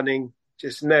 full of running,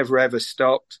 just never ever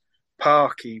stopped.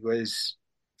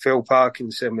 Phil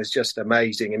Parkinson was just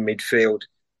amazing in midfield.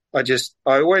 I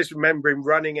always remember him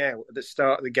running out at the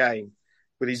start of the game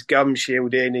with his gum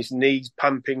shield in, his knees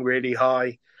pumping really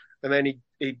high, and then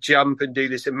he'd jump and do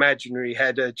this imaginary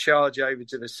header, charge over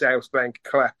to the south bank,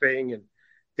 clapping, and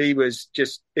he was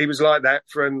like that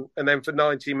and then for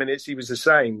 90 minutes he was the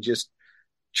same, just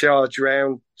charge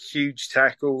around, huge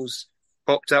tackles,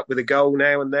 popped up with a goal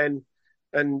now and then,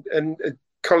 and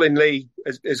Colin Lee,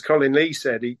 as Colin Lee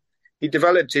said, he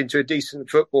developed into a decent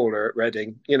footballer at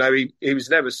Reading. You know, he was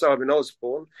never Simon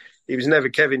Osborne, he was never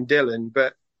Kevin Dillon,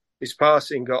 but his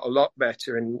passing got a lot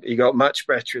better and he got much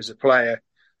better as a player.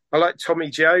 I like Tommy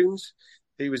Jones.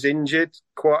 He was injured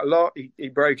quite a lot. He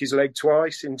broke his leg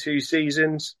twice in 2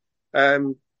 seasons.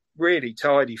 Really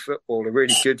tidy footballer,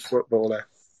 really good footballer.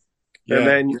 Yeah. And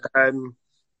then,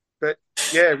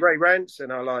 Ray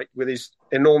Ranson I like, with his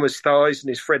enormous thighs and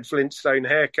his Fred Flintstone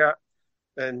haircut.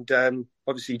 And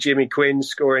obviously Jimmy Quinn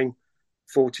scoring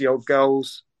 40-odd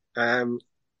goals.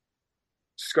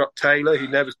 Scott Taylor, who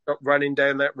never stopped running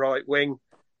down that right wing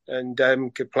and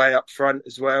could play up front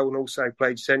as well, and also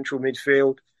played central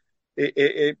midfield.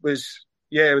 It was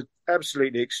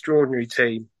absolutely extraordinary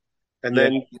team. And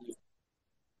then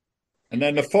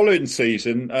the following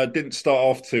season didn't start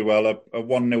off too well. A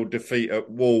 1-0 defeat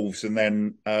at Wolves, and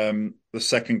then the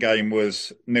second game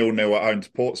was 0-0 at home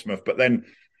to Portsmouth. But then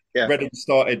Reading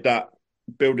started that,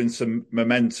 building some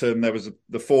momentum. There was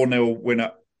the 4-0 win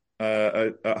at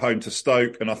home to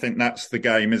Stoke, and I think that's the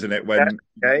game, isn't it? When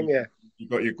you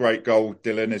got your great goal,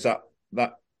 Dylan. Is that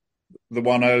the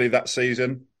one early that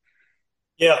season?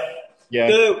 Yeah.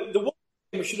 The one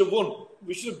we should have won.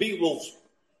 We should have beat Wolves.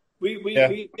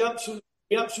 We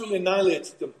absolutely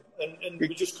annihilated them, and we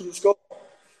just couldn't score.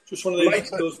 Just one of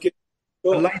those games.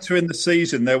 Sure. later in the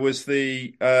season, there was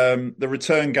the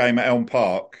return game at Elm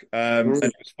Park, and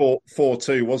it was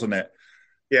 4-2, wasn't it?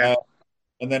 Yeah, Uh,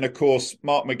 and then, of course,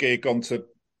 Mark McGhee had gone to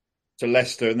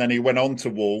Leicester, and then he went on to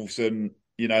Wolves, and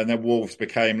and then Wolves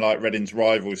became like Reading's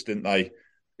rivals, didn't they?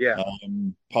 yeah.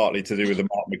 Partly to do with the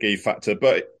Mark McGhee factor,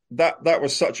 but that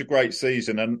was such a great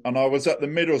season, and I was at the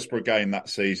Middlesbrough game that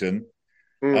season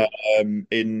Mm.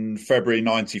 in February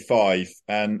 '95,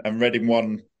 and Reading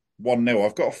won 1-0.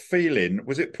 I've got a feeling,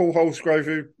 was it Paul Holsgrove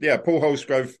who? Yeah, Paul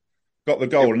Holsgrove got the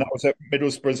goal, and that was at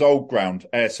Middlesbrough's old ground,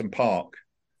 Ayresome Park,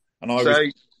 and So,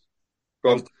 I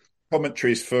was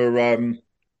commentaries for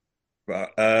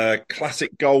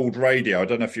Classic Gold Radio. I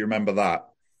don't know if you remember that.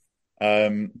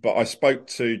 But I spoke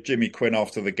to Jimmy Quinn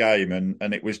after the game,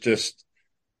 and it was just,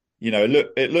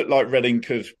 it looked like Reading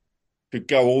could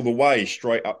go all the way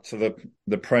straight up to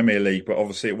the Premier League, but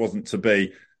obviously it wasn't to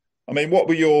be. I mean, what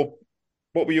were your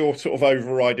sort of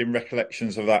overriding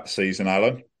recollections of that season,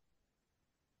 Alan?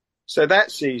 so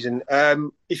that season,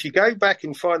 if you go back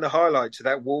and find the highlights of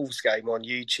that Wolves game on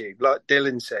YouTube, like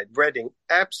Dylan said, Reading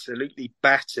absolutely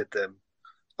battered them.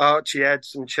 Archie had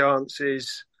some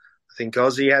chances. I think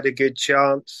Ozzy had a good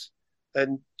chance,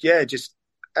 and yeah, just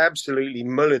absolutely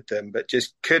mullered them, but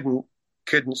just couldn't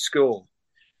score.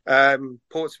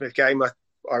 Portsmouth game,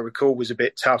 I recall, was a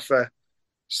bit tougher.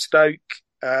 Stoke,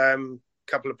 a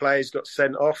couple of players got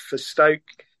sent off for Stoke.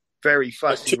 Very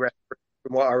fussy referee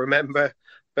from what I remember.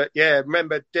 But yeah,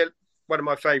 remember one of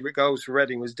my favourite goals for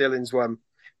Reading was Dylan's one.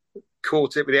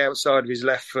 Caught it with the outside of his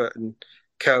left foot and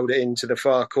curled it into the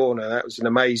far corner. That was an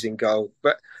amazing goal.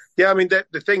 But yeah, I mean,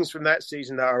 the things from that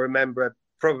season that I remember are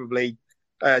probably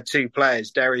two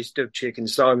players, Darius Dubček and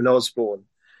Simon Osborne.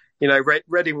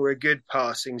 Reading were a good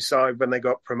passing side when they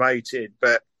got promoted,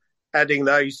 but adding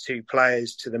those two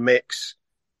players to the mix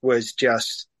was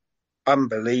just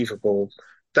unbelievable.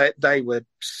 They were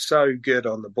so good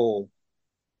on the ball.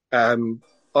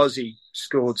 Ozzy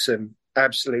scored some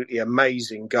absolutely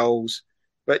amazing goals,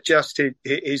 but just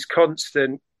his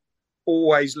constant,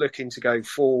 always looking to go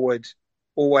forward,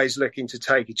 always looking to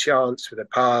take a chance with a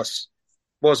pass,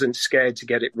 wasn't scared to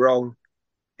get it wrong.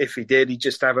 If he did, he'd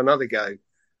just have another go.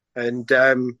 And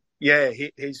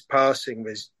his passing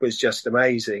was just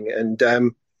amazing. And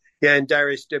and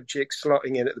Darius Dubček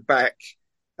slotting in at the back,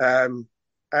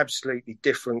 absolutely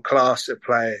different class of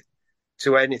player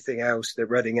to anything else that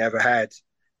Reading ever had.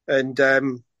 And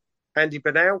Andy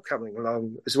Bernal coming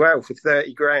along as well for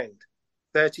 30 grand,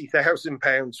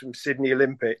 £30,000 from Sydney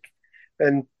Olympic.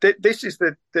 And this is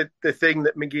the thing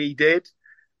that McGhee did.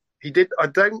 I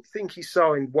don't think he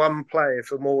signed one player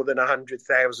for more than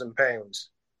 £100,000.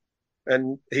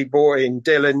 And he brought in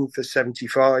Dylan for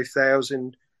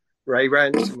 75,000. Ray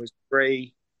Ransom was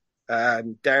free.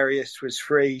 Darius was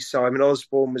free. Simon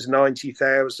Osborne was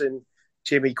 90,000.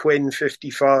 Jimmy Quinn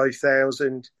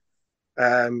 55,000.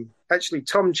 Actually,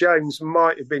 Tom Jones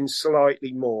might have been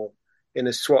slightly more in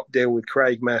a swap deal with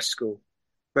Craig Maskell.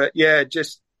 But yeah,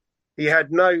 just he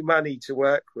had no money to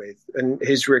work with, and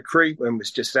his recruitment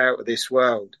was just out of this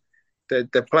world.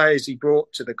 The players he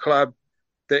brought to the club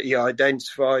that he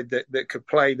identified that could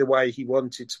play the way he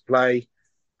wanted to play,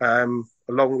 along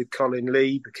with Colin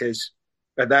Lee, because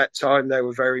at that time they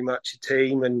were very much a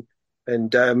team,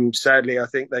 and sadly I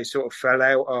think they sort of fell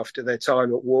out after their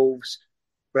time at Wolves.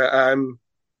 But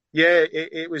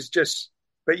it was just.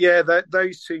 But yeah,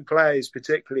 those two players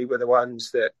particularly were the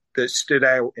ones that stood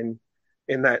out in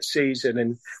that season.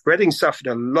 And Reading suffered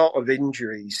a lot of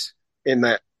injuries in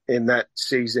that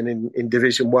season in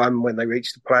Division 1 when they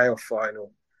reached the playoff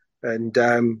final. And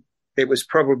it was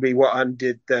probably what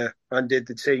undid the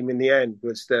team in the end,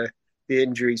 was the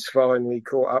injuries finally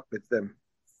caught up with them.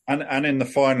 And in the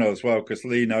final as well, because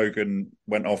Lee Nogan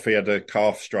went off. He had a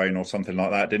calf strain or something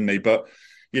like that, didn't he? But,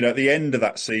 at the end of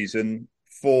that season,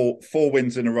 four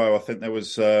wins in a row. I think there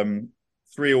was 3-3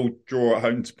 draw at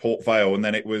home to Port Vale. And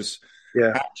then it was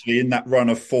actually in that run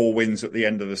of 4 wins at the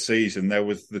end of the season, there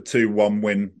was the 2-1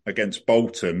 win against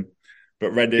Bolton.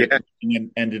 But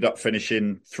Reading ended up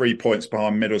finishing 3 points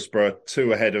behind Middlesbrough,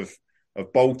 2 ahead of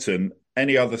Bolton.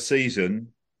 Any other season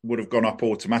would have gone up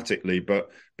automatically, but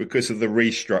because of the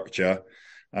restructure,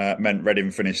 meant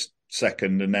Reading finished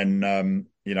second, and then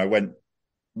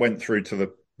went through to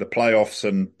the playoffs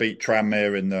and beat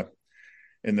Tranmere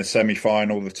in the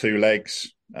semi-final, the 2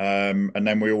 legs, and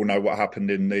then we all know what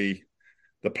happened in the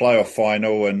playoff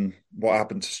final and what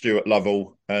happened to Stuart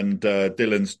Lovell, and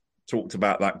Dylan's talked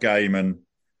about that game and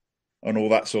all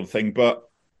that sort of thing. But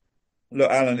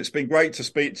look, Alan, it's been great to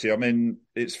speak to you. I mean,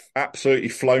 it's absolutely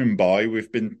flown by.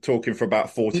 We've been talking for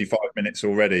about 45 minutes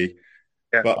already.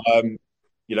 Yeah. But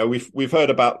we've heard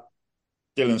about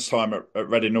Dylan's time at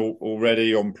Reading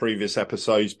already on previous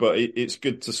episodes, but it's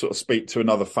good to sort of speak to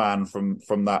another fan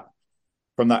from that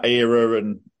era,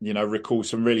 and recall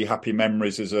some really happy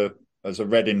memories as a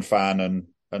Reading fan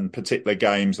and particular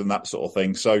games and that sort of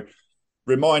thing. So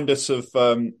remind us of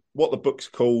what the book's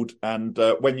called and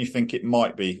when you think it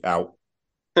might be out.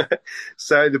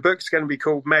 So the book's going to be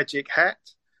called Magic Hat,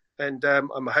 and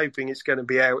I'm hoping it's going to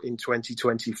be out in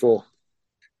 2024.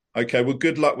 Okay, well,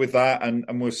 good luck with that, and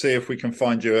we'll see if we can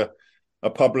find you a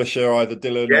publisher, either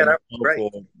Dylan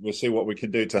or we'll see what we can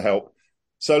do to help.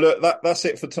 So look, that's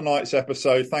it for tonight's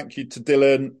episode. Thank you to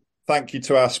Dylan. Thank you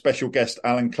to our special guest,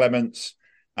 Alan Clements,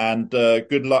 and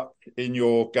good luck in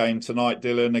your game tonight,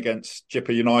 Dylan, against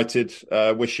Chipper United.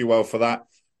 Wish you well for that.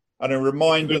 And a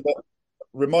reminder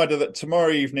that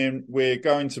tomorrow evening we're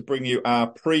going to bring you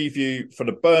our preview for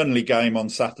the Burnley game on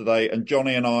Saturday, and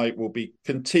Johnny and I will be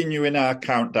continuing our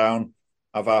countdown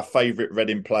of our favourite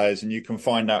Reading players, and you can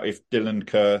find out if Dylan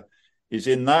Kerr is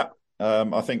in that.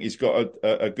 I think he's got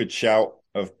a good shout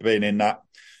of being in that.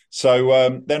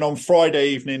 So then on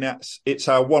Friday evening, it's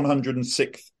our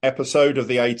 106th episode of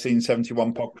the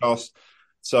 1871 podcast.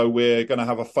 So we're going to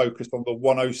have a focus on the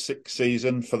 106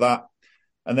 season for that.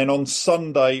 And then on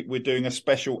Sunday, we're doing a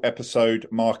special episode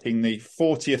marking the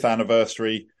 40th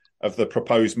anniversary of the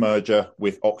proposed merger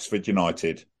with Oxford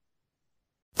United.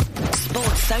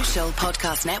 Sports Social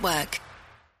Podcast Network.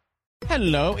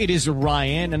 Hello, it is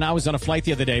Ryan, and I was on a flight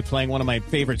the other day playing one of my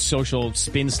favorite social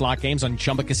spin slot games on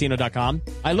ChumbaCasino.com.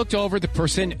 I looked over at the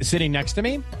person sitting next to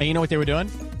me, and you know what they were doing?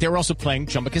 They were also playing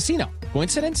Chumba Casino.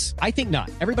 Coincidence? I think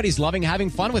not. Everybody's loving having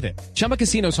fun with it. Chumba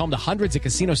Casino is home to hundreds of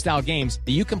casino-style games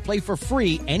that you can play for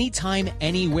free anytime,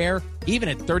 anywhere, even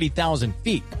at 30,000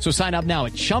 feet. So sign up now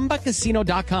at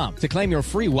ChumbaCasino.com to claim your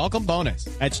free welcome bonus.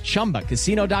 That's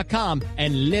ChumbaCasino.com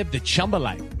and live the Chumba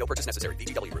life. No purchase necessary.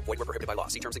 VGW Group. Void where prohibited by law.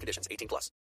 See terms and conditions. 18+.